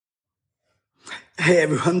Hey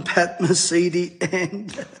everyone, Pat Mesiti,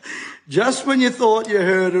 and just when you thought you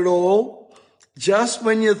heard it all, the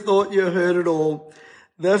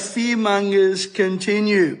fearmongers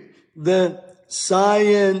continue. The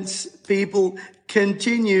science people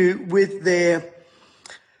continue with their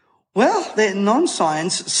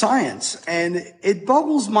non-science science. And it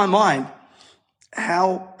boggles my mind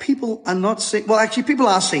how people are not seeing, well, actually people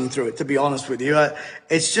are seeing through it, to be honest with you.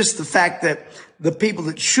 It's just the fact that the people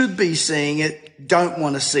that should be seeing it don't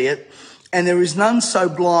want to see it. And there is none so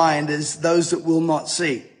blind as those that will not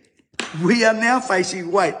see. We are now facing,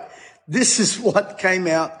 this is what came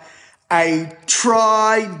out, a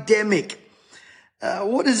tridemic.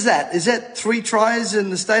 What is that? Is that 3 tries in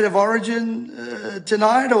the state of origin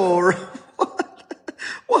tonight, or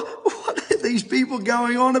what are these people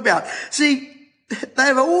going on about? See,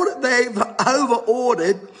 they've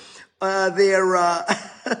over-ordered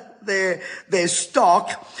their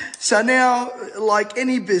stock. So now, like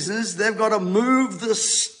any business, they've got to move the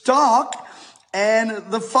stock,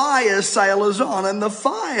 and the fire sailors on, and the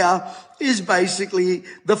fire is basically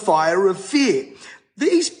the fire of fear.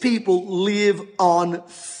 These people live on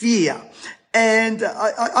fear. And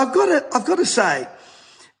I've got to say,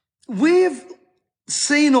 we've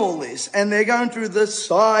seen all this, and they're going through the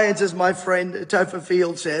science, as my friend Topher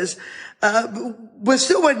Field says. We're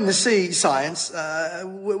still waiting to see science.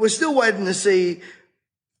 We're still waiting to see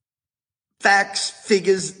facts,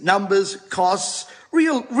 figures, numbers, costs,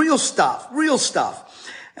 real stuff.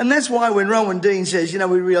 And that's why when Rowan Dean says, we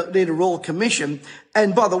need a Royal Commission,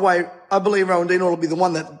 and by the way, I believe Rowan Dean ought to be the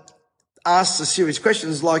one that asks the serious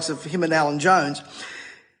questions, likes of him and Alan Jones.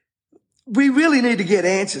 We really need to get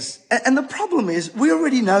answers. And the problem is, we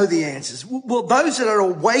already know the answers. Well, those that are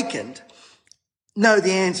awakened know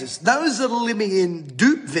the answers. Those that are living in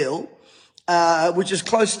Dupeville, which is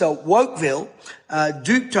close to Wokeville,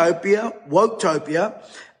 Dupetopia, Woketopia,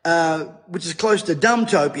 which is close to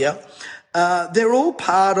Dumbtopia, they're all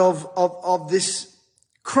part of this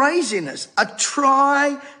craziness, a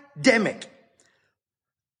tridemic.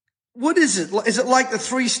 What is it? Is it like the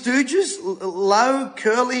Three Stooges? Lowe,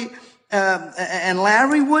 Curly, and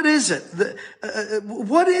Larry? What is it?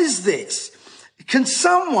 What is this? Can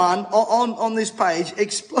someone on this page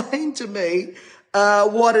explain to me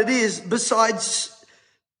what it is besides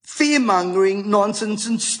fear-mongering, nonsense,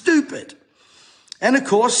 and stupid? And of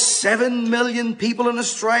course, 7 million people in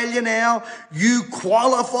Australia now, you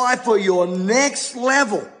qualify for your next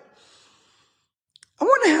level. I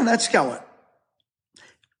wonder how that's going.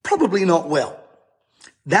 Probably not well.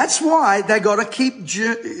 That's why they got to keep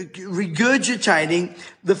regurgitating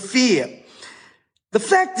the fear. The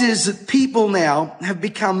fact is that people now have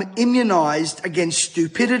become immunized against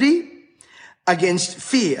stupidity, against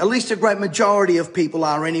fear. At least a great majority of people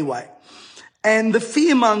are anyway. And the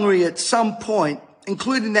fear-mongering at some point,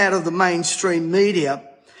 including that of the mainstream media,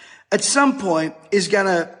 at some point is going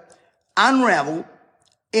to unravel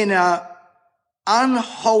in an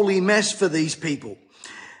unholy mess for these people.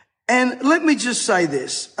 And let me just say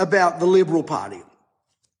this about the Liberal Party.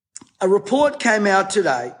 A report came out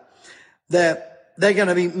today that they're going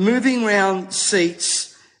to be moving around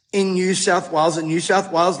seats in New South Wales, the New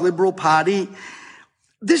South Wales Liberal Party.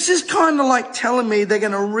 This is kind of like telling me they're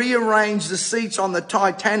going to rearrange the seats on the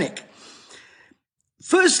Titanic.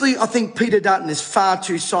 Firstly, I think Peter Dutton is far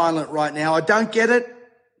too silent right now. I don't get it.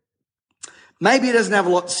 Maybe he doesn't have a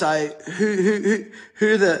lot to say.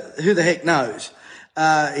 Who the heck knows?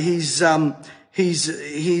 His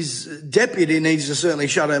deputy needs to certainly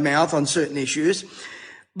shut her mouth on certain issues.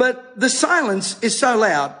 But the silence is so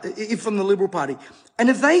loud from the Liberal Party. And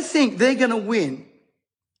if they think they're going to win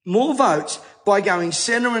more votes by going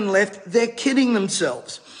centre and left, they're kidding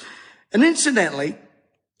themselves. And incidentally,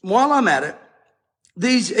 while I'm at it,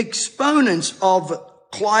 these exponents of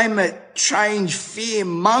climate change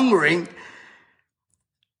fear-mongering,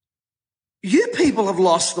 you people have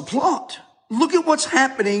lost the plot. Look at what's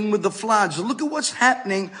happening with the floods. Look at what's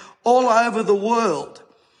happening all over the world.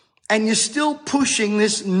 And you're still pushing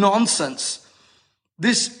this nonsense,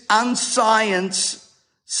 this unscience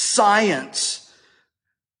science,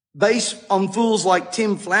 based on fools like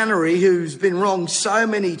Tim Flannery, who's been wrong so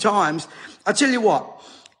many times. I tell you what,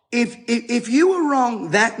 if you were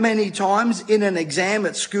wrong that many times in an exam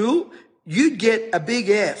at school, you'd get a big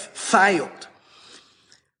F, failed.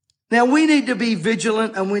 Now, we need to be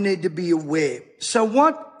vigilant and we need to be aware. So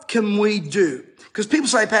what can we do? Because people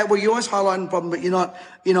say, Pat, well, you're always highlighting the problem, but you're not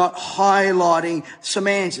highlighting some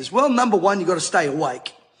answers. Well, number one, you've got to stay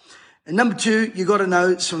awake. And number two, you've got to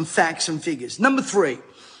know some facts and figures. Number three,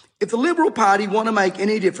 if the Liberal Party want to make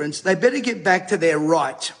any difference, they better get back to their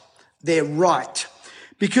right. Their right.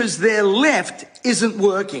 because their left isn't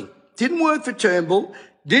working. Didn't work for Turnbull,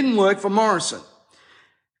 didn't work for Morrison.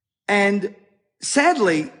 And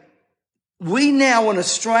sadly, we now in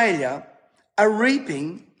Australia are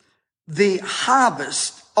reaping the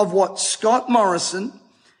harvest of what Scott Morrison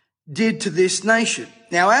did to this nation.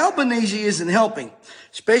 Now, Albanese isn't helping,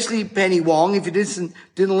 especially Penny Wong. If you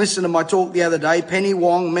didn't listen to my talk the other day, Penny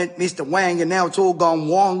Wong meant Mr. Wang, and now it's all gone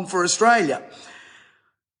Wong for Australia.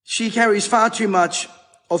 She carries far too much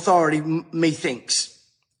authority, methinks.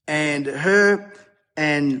 And her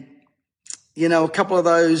and, a couple of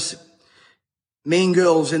those mean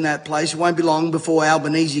girls in that place, it won't be long before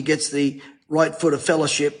Albanese gets the right foot of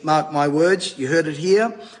fellowship. Mark my words. You heard it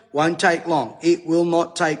here. Won't take long. It will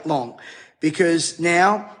not take long, because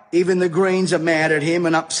now even the Greens are mad at him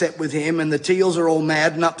and upset with him, and the Teals are all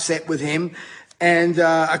mad and upset with him. And,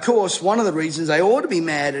 of course, one of the reasons they ought to be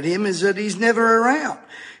mad at him is that he's never around.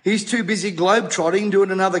 He's too busy globetrotting, doing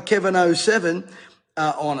another Kevin 07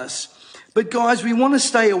 on us. But guys, we want to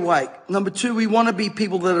stay awake. Number two, we want to be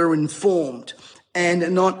people that are informed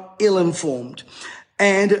and not ill-informed.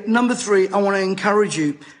 And number three, I want to encourage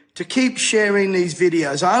you to keep sharing these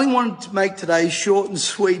videos. I only wanted to make today short and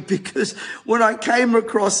sweet because when I came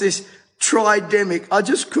across this tridemic, I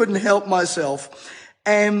just couldn't help myself.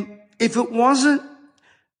 And if it wasn't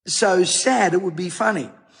so sad, it would be funny.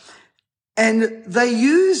 And they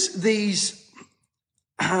use these,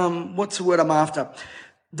 what's the word I'm after?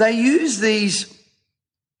 They use these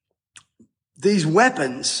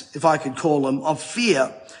weapons, if I could call them, of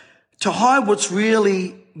fear to hide what's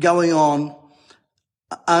really going on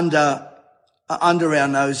under our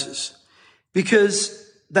noses, because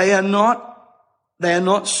they are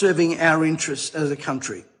not serving our interests as a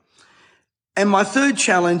country. And my third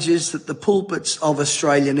challenge is that the pulpits of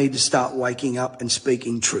Australia need to start waking up and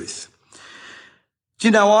speaking truth. Do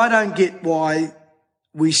you know, I don't get why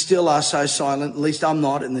we still are so silent. At least I'm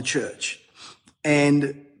not in the church.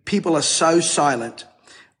 And people are so silent.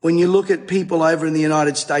 When you look at people over in the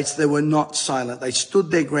United States, they were not silent. They stood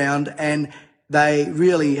their ground, and they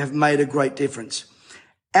really have made a great difference.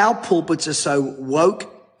 Our pulpits are so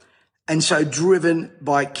woke and so driven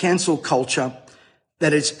by cancel culture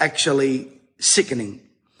that it's actually sickening.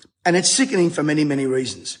 And it's sickening for many, many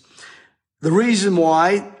reasons. The reason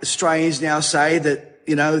why Australians now say that,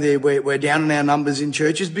 we're down in our numbers in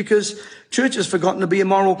churches, because church has forgotten to be a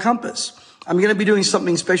moral compass. I'm going to be doing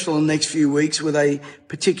something special in the next few weeks with a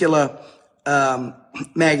particular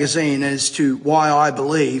magazine as to why I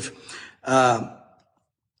believe the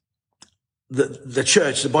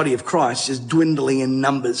church, the body of Christ, is dwindling in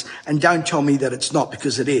numbers. And don't tell me that it's not,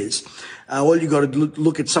 because it is. All you've got to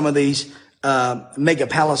look at some of these mega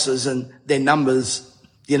palaces and their numbers,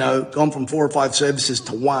 gone from 4 or 5 services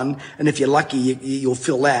to 1. And if you're lucky, you'll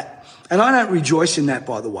fill that. And I don't rejoice in that,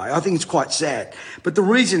 by the way. I think it's quite sad. But the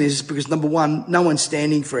reason is because, number one, no one's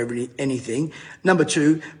standing for anything. Number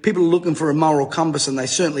two, people are looking for a moral compass, and they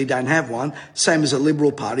certainly don't have one. Same as a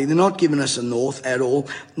Liberal Party. They're not giving us a north at all.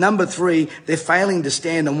 Number three, they're failing to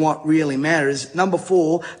stand on what really matters. Number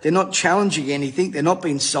four, they're not challenging anything. They're not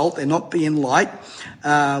being salt. They're not being light.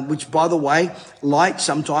 Which, by the way, light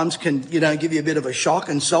sometimes can, give you a bit of a shock,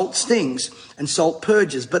 and salt stings and salt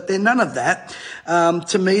purges. But they're none of that.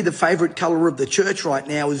 To me, the favourite colour of the church right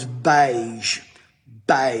now is beige.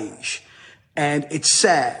 Beige. And it's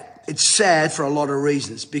sad. It's sad for a lot of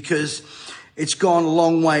reasons, because it's gone a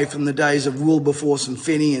long way from the days of Wilberforce and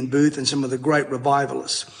Finney and Booth and some of the great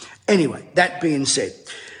revivalists. Anyway, that being said,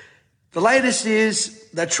 the latest is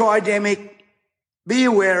the tridemic. Be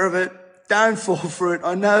aware of it. Don't fall for it.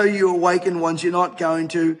 I know you awakened ones, you're not going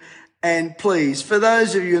to. And please, for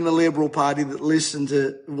those of you in the Liberal Party that listen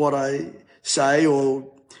to what I say or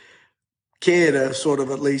care to sort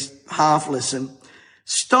of at least half listen,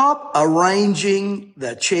 stop arranging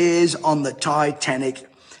the chairs on the Titanic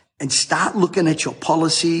and start looking at your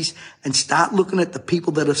policies and start looking at the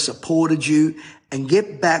people that have supported you, and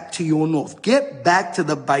get back to your north. Get back to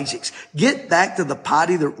the basics. Get back to the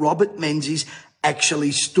party that Robert Menzies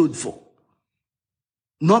actually stood for.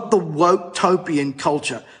 Not the woke-topian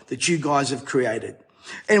culture that you guys have created.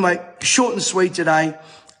 Anyway, short and sweet today.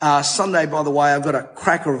 Sunday, by the way, I've got a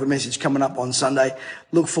cracker of a message coming up on Sunday.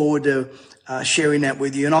 Look forward to sharing that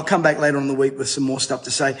with you. And I'll come back later on in the week with some more stuff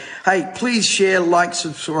to say. Hey, please share, like,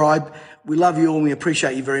 subscribe. We love you all and we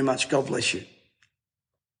appreciate you very much. God bless you.